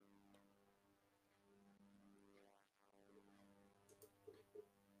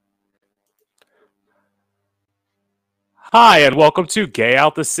Hi, and welcome to Gay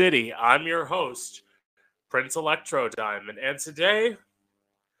Out the City. I'm your host, Prince Electro Diamond, and today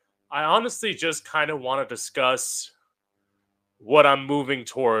I honestly just kind of want to discuss what I'm moving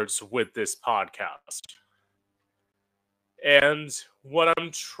towards with this podcast. And what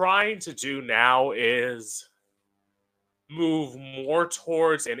I'm trying to do now is move more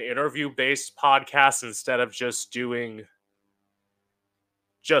towards an interview based podcast instead of just doing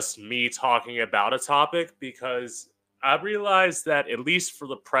just me talking about a topic because I realize that, at least for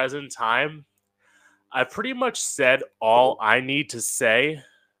the present time, I pretty much said all I need to say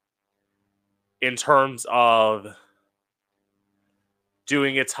in terms of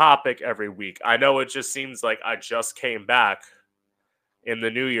doing a topic every week. I know it just seems like I just came back in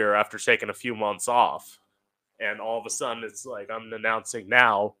the new year after taking a few months off. And all of a sudden, it's like I'm announcing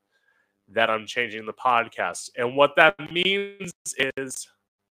now that I'm changing the podcast. And what that means is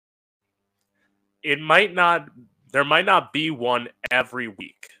it might not, there might not be one every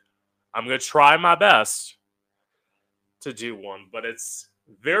week. I'm going to try my best to do one, but it's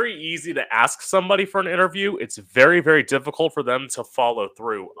very easy to ask somebody for an interview. It's very, very difficult for them to follow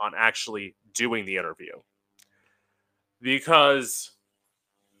through on actually doing the interview. Because,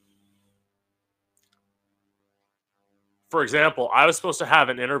 for example, I was supposed to have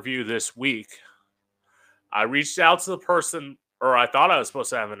an interview this week. I reached out to the person, or I thought I was supposed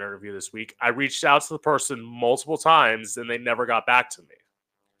to have an interview this week. I reached out to the person multiple times and they never got back to me.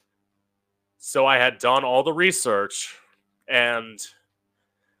 So I had done all the research and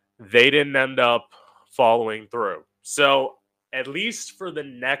they didn't end up following through. So at least for the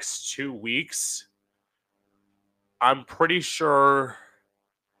next 2 weeks, I'm pretty sure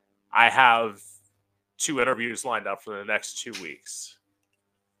I have 2 interviews lined up for the next 2 weeks.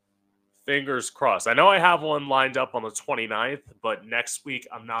 Fingers crossed. I know I have one lined up on the 29th, but next week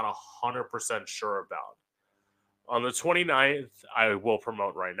I'm not 100% sure about. On the 29th, I will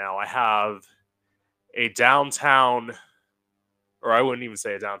promote right now. I have a downtown, or I wouldn't even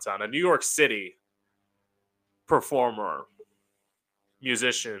say a downtown, a New York City performer,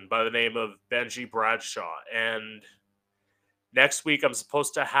 musician by the name of Benji Bradshaw. And next week I'm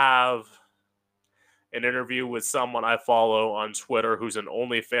supposed to have an interview with someone I follow on Twitter who's an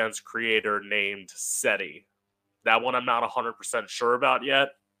OnlyFans creator named Seti. That one I'm not 100% sure about yet.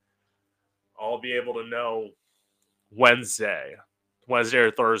 I'll be able to know Wednesday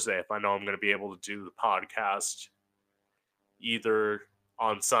or Thursday if I know I'm going to be able to do the podcast either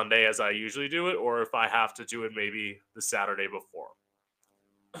on Sunday as I usually do it, or if I have to do it maybe the Saturday before.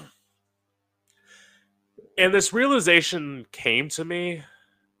 And this realization came to me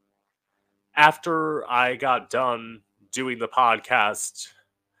after I got done doing the podcast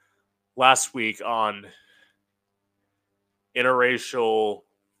last week on interracial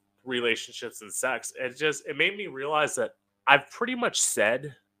relationships and sex. It made me realize that I've pretty much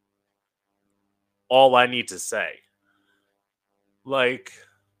said all I need to say. Like,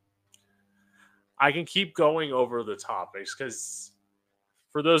 I can keep going over the topics because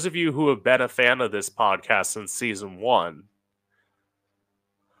for those of you who have been a fan of this podcast since season 1,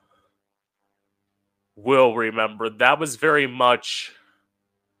 will remember that was very much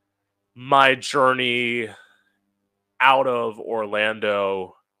my journey out of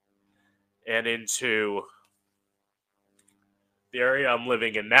Orlando and into the area I'm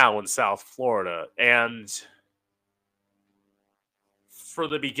living in now in South Florida. And for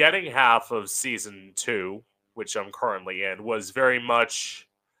the beginning half of season 2, which I'm currently in, was very much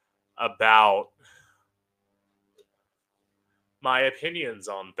about my opinions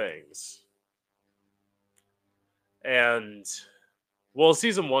on things. And well,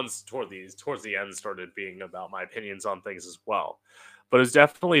 season 1's towards the end started being about my opinions on things as well. But it was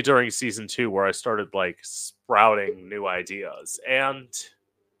definitely during season 2 where I started like sprouting new ideas. And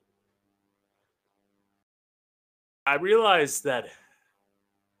I realized that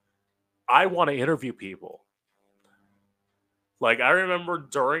I want to interview people. Like, I remember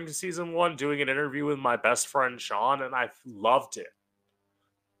during season 1 doing an interview with my best friend Sean, and I loved it.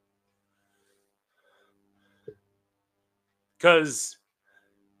 Because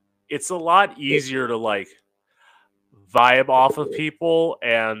it's a lot easier to like vibe off of people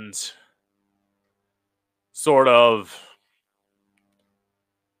and sort of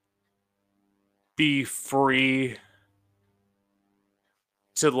be free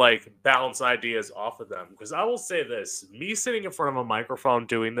to like bounce ideas off of them. Because I will say this, me sitting in front of a microphone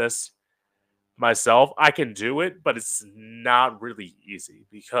doing this myself, I can do it, but it's not really easy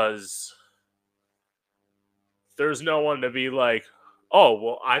because there's no one to be like, oh,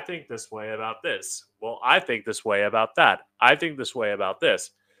 well, I think this way about this. Well, I think this way about that. I think this way about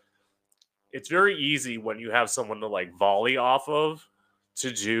this. it's very easy when you have someone to like volley off of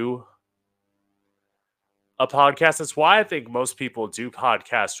to do a podcast. That's why I think most people do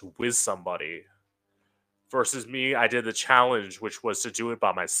podcasts with somebody. Versus me, I did the challenge, which was to do it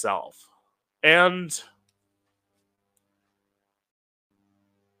by myself. And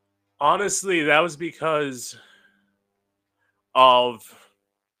honestly, that was because of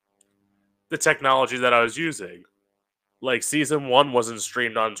the technology that I was using. Like, season 1 wasn't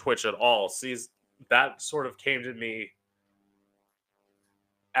streamed on Twitch at all. That sort of came to me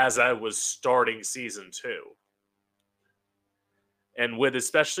as I was starting season 2. And with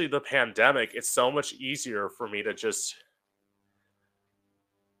especially the pandemic, it's so much easier for me to just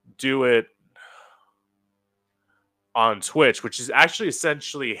do it on Twitch, which is actually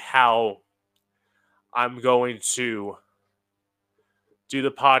essentially how I'm going to do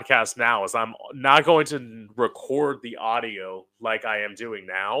the podcast now. Is I'm not going to record the audio like I am doing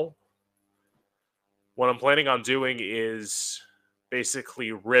now. What I'm planning on doing is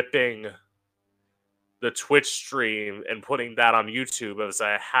basically ripping the Twitch stream and putting that on YouTube as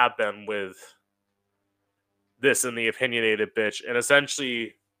I have been with this and the Opinionated Bitch, and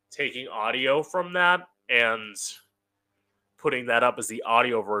essentially taking audio from that and putting that up as the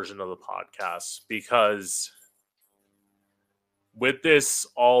audio version of the podcast, because with this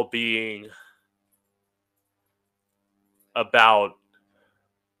all being about,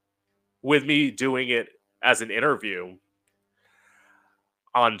 with me doing it as an interview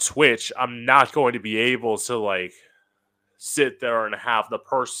on Twitch, I'm not going to be able to like sit there and have the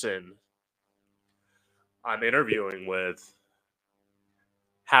person I'm interviewing with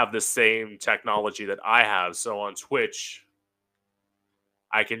have the same technology that I have. So on Twitch,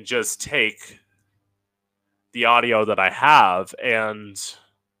 I can just take the audio that I have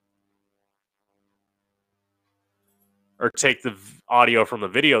or take the audio from the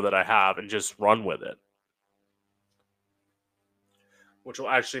video that I have and just run with it, which will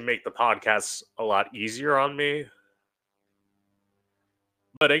actually make the podcast a lot easier on me.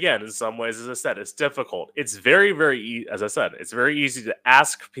 But again, in some ways, as I said, it's difficult. It's very, very, as I said, it's very easy to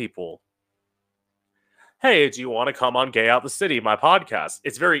ask people, hey, do you want to come on Gay Out the City, my podcast?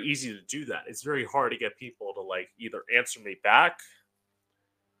 It's very easy to do that. It's very hard to get people to like either answer me back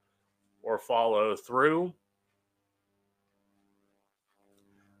or follow through.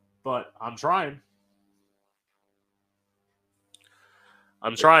 But I'm trying.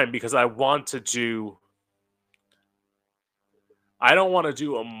 I'm trying because I want to do... I don't want to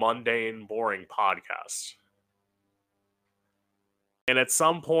do a mundane, boring podcast. And at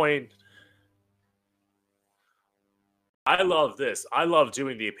some point, I love this. I love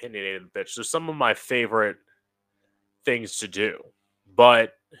doing the Opinionated Bitch. They're some of my favorite things to do.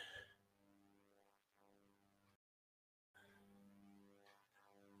 But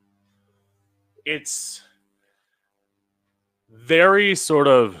it's very sort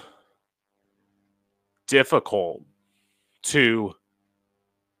of difficult to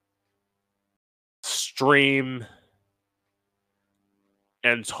stream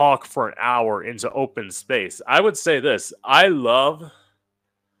and talk for an hour into open space. I would say this. I love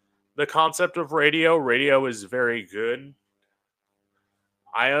the concept of radio. Radio is very good.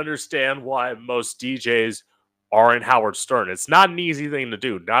 I understand why most DJs aren't Howard Stern. It's not an easy thing to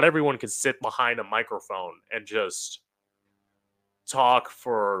do. Not everyone can sit behind a microphone and just talk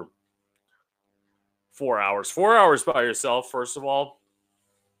for 4 hours. 4 hours by yourself, first of all.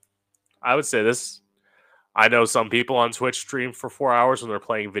 I would say this. I know some people on Twitch stream for 4 hours when they're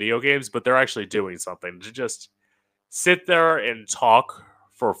playing video games, but they're actually doing something. To just sit there and talk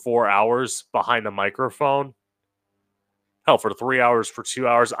for 4 hours behind a microphone, hell, for 3 hours, for 2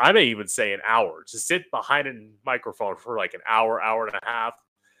 hours, I may even say an hour. To sit behind a microphone for like an hour, hour and a half,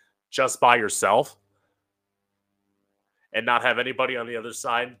 just by yourself, and not have anybody on the other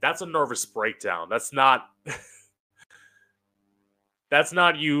side, that's a nervous breakdown. That's not... that's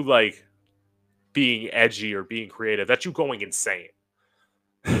not you, like, being edgy or being creative. That's you going insane.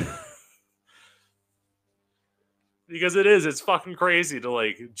 Because it's fucking crazy to,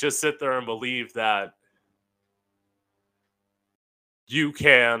 like, just sit there and believe that you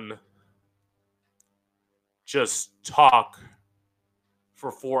can just talk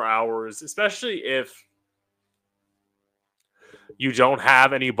for 4 hours, especially if you don't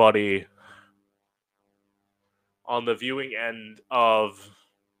have anybody on the viewing end of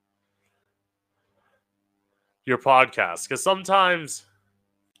your podcast. Because sometimes,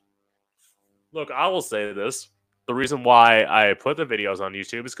 look, I will say this. The reason why I put the videos on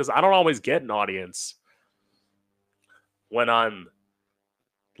YouTube is because I don't always get an audience when I'm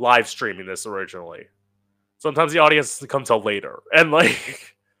live streaming this originally. Sometimes the audience doesn't come till later. And,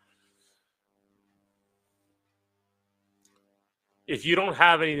 like, if you don't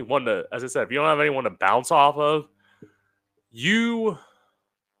have anyone to, as I said, if you don't have anyone to bounce off of, you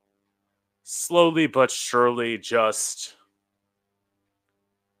slowly but surely just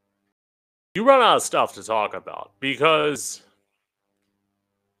you run out of stuff to talk about because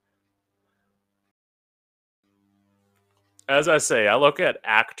as I say, I look at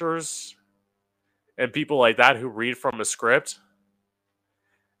actors and people like that who read from a script.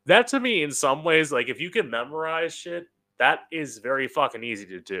 That to me, in some ways, like if you can memorize shit, that is very fucking easy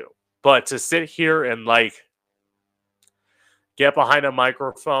to do. But to sit here and like get behind a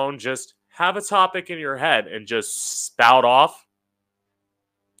microphone, just have a topic in your head and just spout off,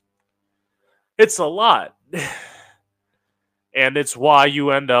 it's a lot. And it's why you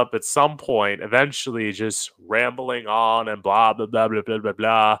end up at some point eventually just rambling on and blah, blah, blah, blah, blah, blah,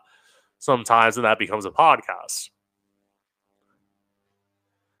 blah. Sometimes, and that becomes a podcast.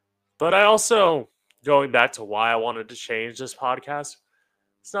 But I also, going back to why I wanted to change this podcast,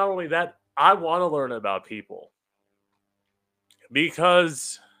 it's not only that, I want to learn about people.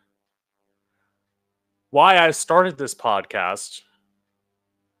 Because why I started this podcast,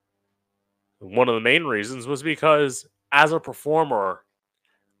 one of the main reasons was because as a performer,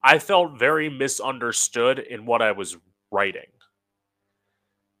 I felt very misunderstood in what I was writing.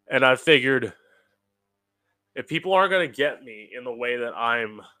 And I figured if people aren't going to get me in the way that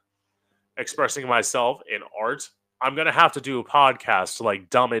I'm expressing myself in art, I'm going to have to do a podcast to like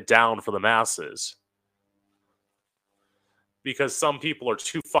dumb it down for the masses. Because some people are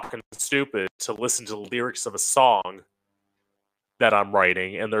too fucking stupid to listen to the lyrics of a song that I'm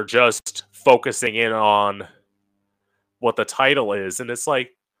writing, and they're just focusing in on what the title is. And it's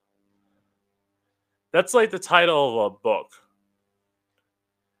like, that's like the title of a book.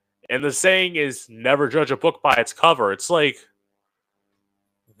 And the saying is never judge a book by its cover. It's like,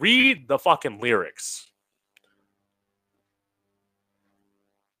 read the fucking lyrics.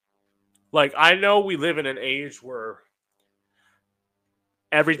 Like, I know we live in an age where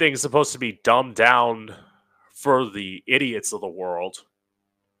everything's supposed to be dumbed down for the idiots of the world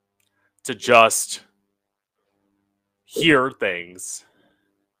to just hear things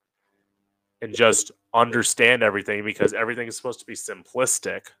and just understand everything because everything is supposed to be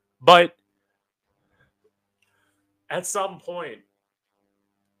simplistic. But at some point,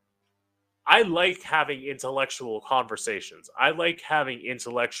 I like having intellectual conversations. I like having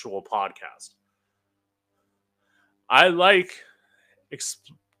intellectual podcasts. I like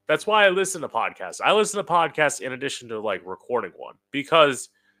that's why I listen to podcasts. I listen to podcasts in addition to like recording one because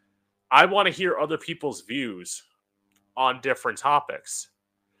I want to hear other people's views on different topics.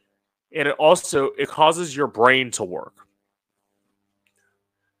 And it causes your brain to work.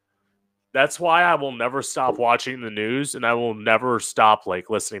 That's why I will never stop watching the news and I will never stop like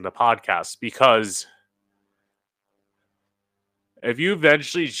listening to podcasts because if you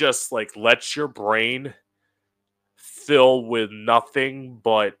eventually just like let your brain fill with nothing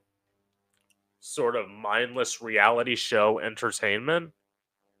but sort of mindless reality show entertainment,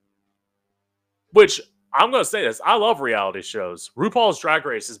 which I'm going to say this, I love reality shows. RuPaul's Drag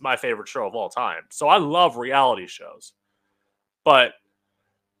Race is my favorite show of all time. So I love reality shows. But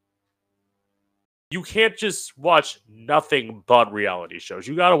you can't just watch nothing but reality shows.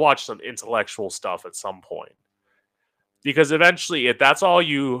 You got to watch some intellectual stuff at some point. Because eventually, if that's all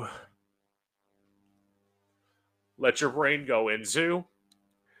you let your brain go into,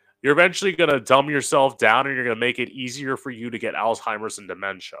 you're eventually going to dumb yourself down and you're going to make it easier for you to get Alzheimer's and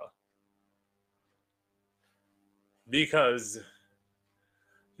dementia. Because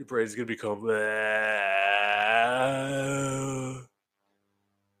your brain's going to become...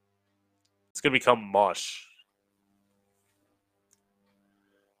 It's going to become mush.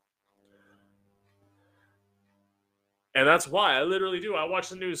 And that's why I literally do. I watch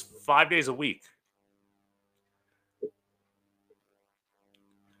the news 5 days a week.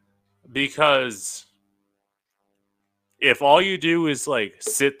 Because if all you do is like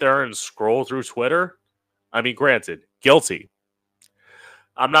sit there and scroll through Twitter, I mean, granted, guilty.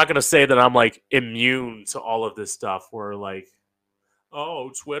 I'm not going to say that I'm like immune to all of this stuff where like,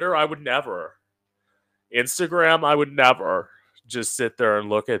 oh, Twitter, I would never. Instagram, I would never just sit there and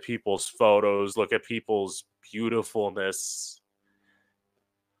look at people's photos, look at people's beautifulness.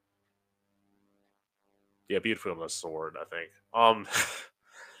 Yeah, beautifulness is a word, I think.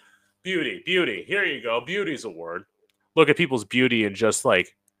 Beauty. Here you go. Beauty's a word. Look at people's beauty and just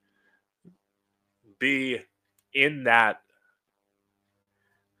like be in that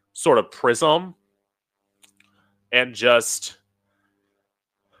sort of prism and just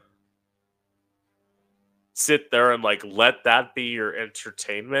sit there and like let that be your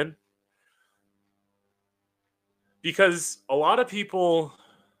entertainment. Because a lot of people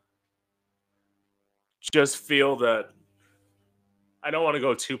just feel that I don't want to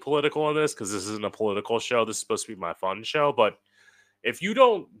go too political on this because this isn't a political show. This is supposed to be my fun show. But if you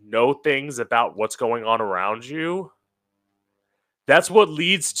don't know things about what's going on around you, that's what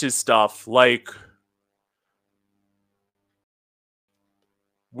leads to stuff like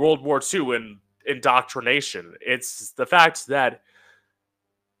World War II and indoctrination. It's the fact that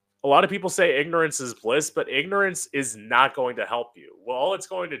a lot of people say ignorance is bliss, but ignorance is not going to help you. Well, all it's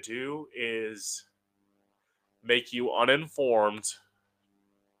going to do is make you uninformed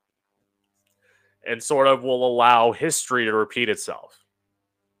and sort of will allow history to repeat itself.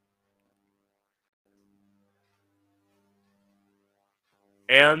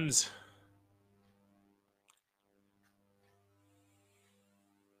 And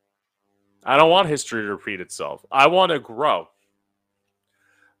I don't want history to repeat itself. I want to grow.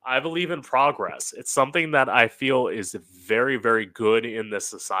 I believe in progress. It's something that I feel is very, very good in this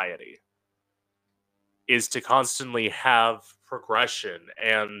society. Is to constantly have progression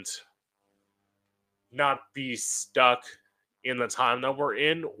and not be stuck in the time that we're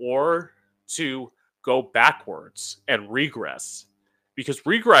in, or to go backwards and regress. Because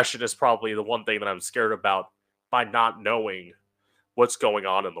regression is probably the one thing that I'm scared about by not knowing what's going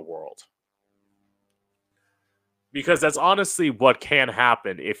on in the world. Because that's honestly what can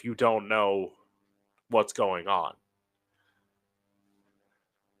happen if you don't know what's going on.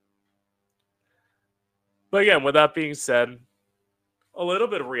 But again, with that being said, a little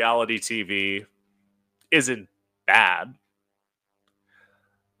bit of reality TV isn't bad.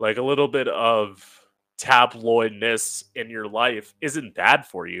 Like a little bit of tabloidness in your life isn't bad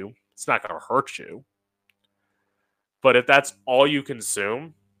for you. It's not going to hurt you. But if that's all you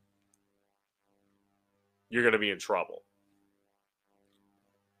consume, you're going to be in trouble.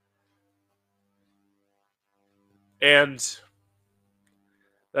 And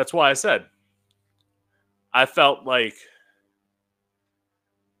that's why I said, I felt like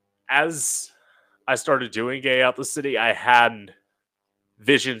as I started doing Gay Out the City, I had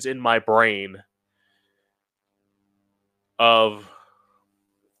visions in my brain of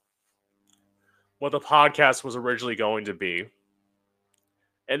what the podcast was originally going to be.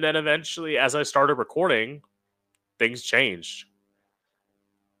 And then eventually, as I started recording, things changed.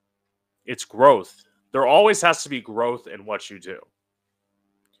 It's growth. There always has to be growth in what you do.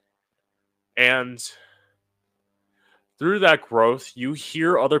 And through that growth, you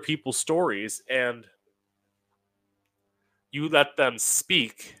hear other people's stories and you let them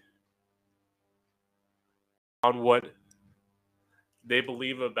speak on what they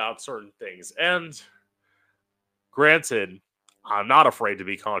believe about certain things. And granted, I'm not afraid to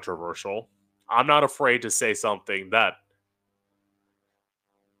be controversial. I'm not afraid to say something that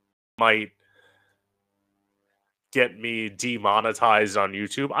might get me demonetized on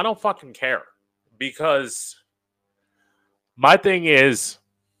YouTube. I don't fucking care. Because my thing is,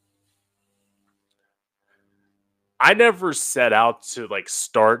 I never set out to like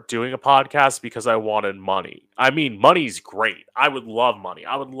start doing a podcast because I wanted money. I mean, money's great. I would love money.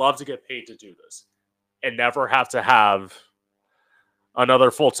 I would love to get paid to do this and never have to have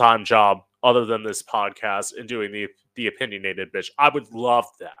another full-time job other than this podcast and doing the opinionated bitch. I would love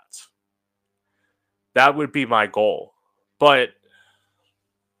that. That would be my goal. But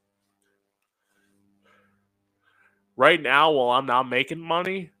right now, while I'm not making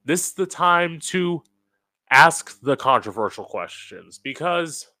money, this is the time to ask the controversial questions,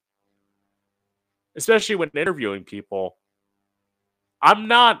 because especially when interviewing people, I'm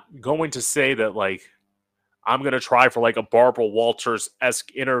not going to say that like I'm going to try for like a Barbara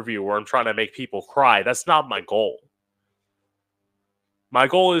Walters-esque interview where I'm trying to make people cry. That's not my goal. My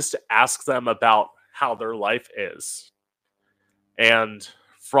goal is to ask them about how their life is. And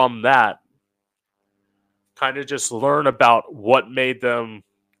from that, kind of just learn about what made them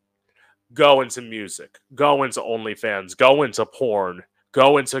go into music, go into OnlyFans, go into porn,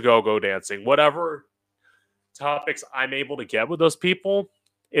 go into go-go dancing, whatever topics I'm able to get with those people,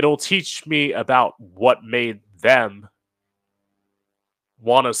 it'll teach me about what made them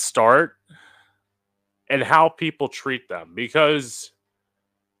want to start and how people treat them. Because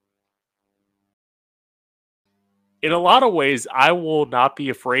in a lot of ways, I will not be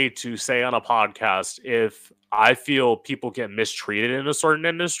afraid to say on a podcast if I feel people get mistreated in a certain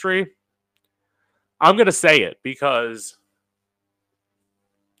industry. I'm going to say it because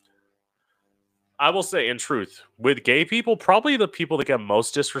I will say in truth, with gay people, probably the people that get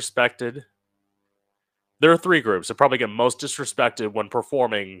most disrespected, there are three groups that probably get most disrespected when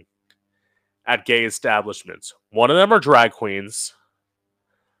performing at gay establishments. One of them are drag queens.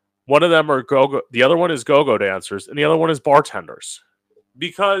 One of them are go-go. The other one is go-go dancers, and the other one is bartenders.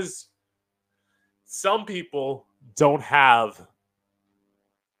 Because some people don't have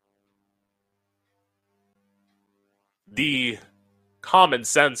the common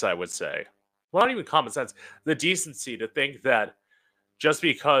sense, I would say. Well, not even common sense, the decency to think that just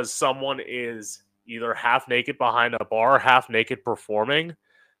because someone is either half naked behind a bar, half naked performing,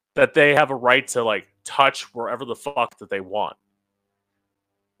 that they have a right to like touch wherever the fuck that they want.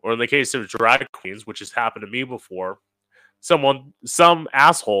 Or in the case of drag queens, which has happened to me before, some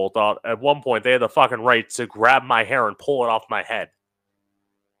asshole thought at one point they had the fucking right to grab my hair and pull it off my head.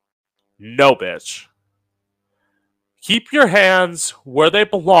 No, bitch. Keep your hands where they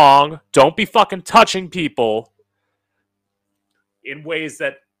belong. Don't be fucking touching people in ways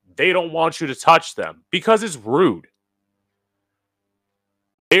that they don't want you to touch them because it's rude.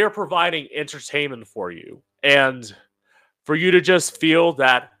 They are providing entertainment for you. And for you to just feel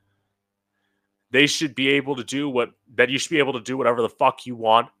that they should be able to do you should be able to do whatever the fuck you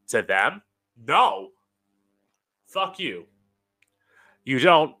want to them? No. Fuck you. You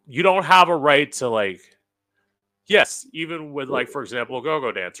don't have a right to like, yes, even with like, for example,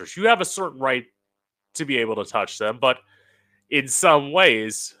 go-go dancers, you have a certain right to be able to touch them, but in some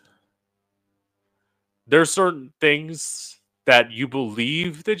ways, there's certain things that you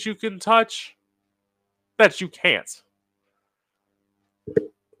believe that you can touch that you can't.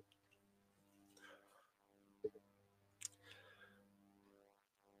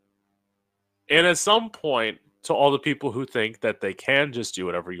 And at some point, to all the people who think that they can just do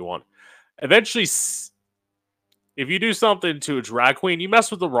whatever you want, eventually, if you do something to a drag queen, you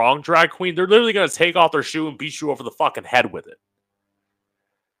mess with the wrong drag queen, they're literally going to take off their shoe and beat you over the fucking head with it.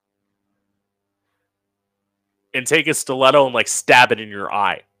 And take a stiletto and like stab it in your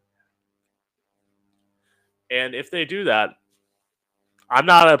eye. And if they do that, I'm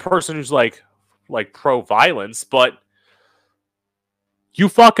not a person who's like pro-violence, but you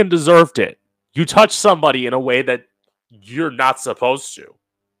fucking deserved it. You touched somebody in a way that you're not supposed to.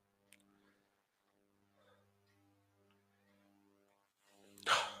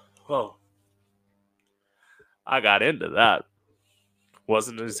 Well, I got into that.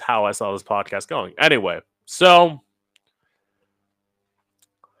 Wasn't as how I saw this podcast going. Anyway, so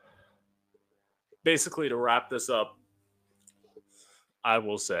basically to wrap this up, I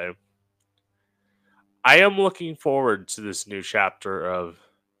will say I am looking forward to this new chapter of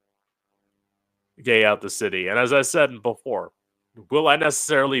Gay Out the City. And as I said before, will I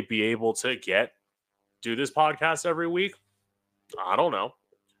necessarily be able to do this podcast every week? I don't know.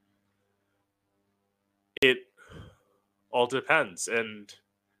 It all depends. And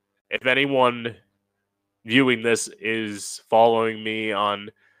if anyone viewing this is following me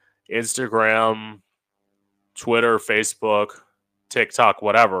on Instagram, Twitter, Facebook, TikTok,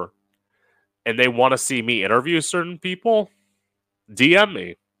 whatever, and they want to see me interview certain people, DM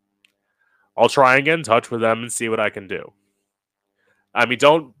me. I'll try and get in touch with them and see what I can do. I mean,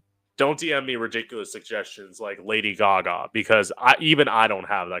 don't DM me ridiculous suggestions like Lady Gaga, because I don't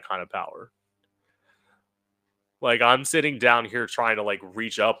have that kind of power. Like, I'm sitting down here trying to like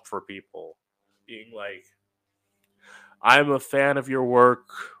reach up for people, being like, I'm a fan of your work.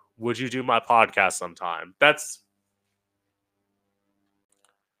 Would you do my podcast sometime? That's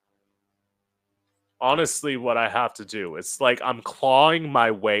honestly what I have to do. It's like I'm clawing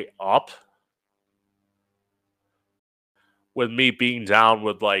my way up with me being down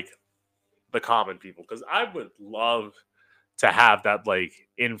with like the common people, because I would love to have that like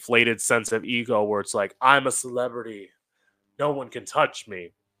inflated sense of ego where it's like, I'm a celebrity, no one can touch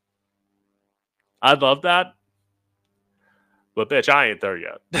me. I'd love that, but bitch, I ain't there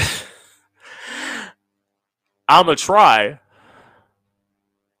yet. I'm gonna try.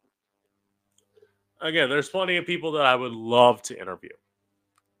 Again, there's plenty of people that I would love to interview,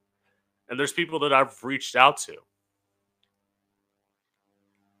 and there's people that I've reached out to,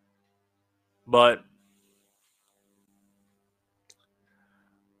 but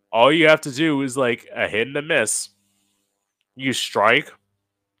all you have to do is like a hit and a miss. You strike,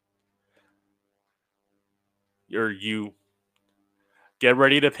 you get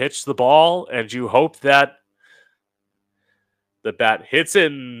ready to pitch the ball, and you hope that the bat hits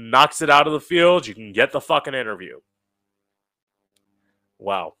it and knocks it out of the field. You can get the fucking interview.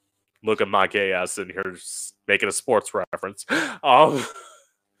 Wow. Look at my gay ass in here making a sports reference.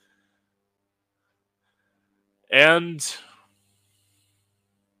 And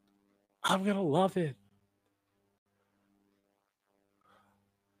I'm going to love it.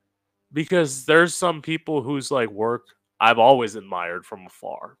 Because there's some people whose like work I've always admired from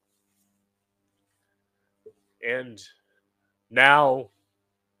afar. And now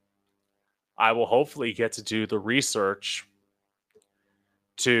I will hopefully get to do the research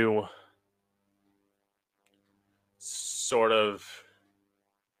to sort of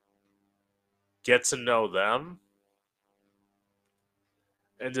get to know them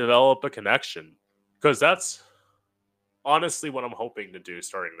and develop a connection. Because that's honestly what I'm hoping to do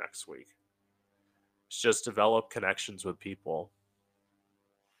starting next week. It's just develop connections with people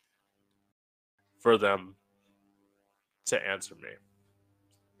for them to answer me.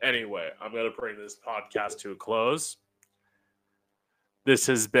 Anyway, I'm going to bring this podcast to a close. This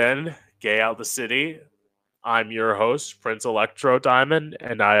has been Gay Out the City. I'm your host, Prince Electro Diamond,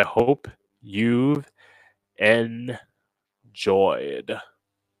 and I hope you've enjoyed.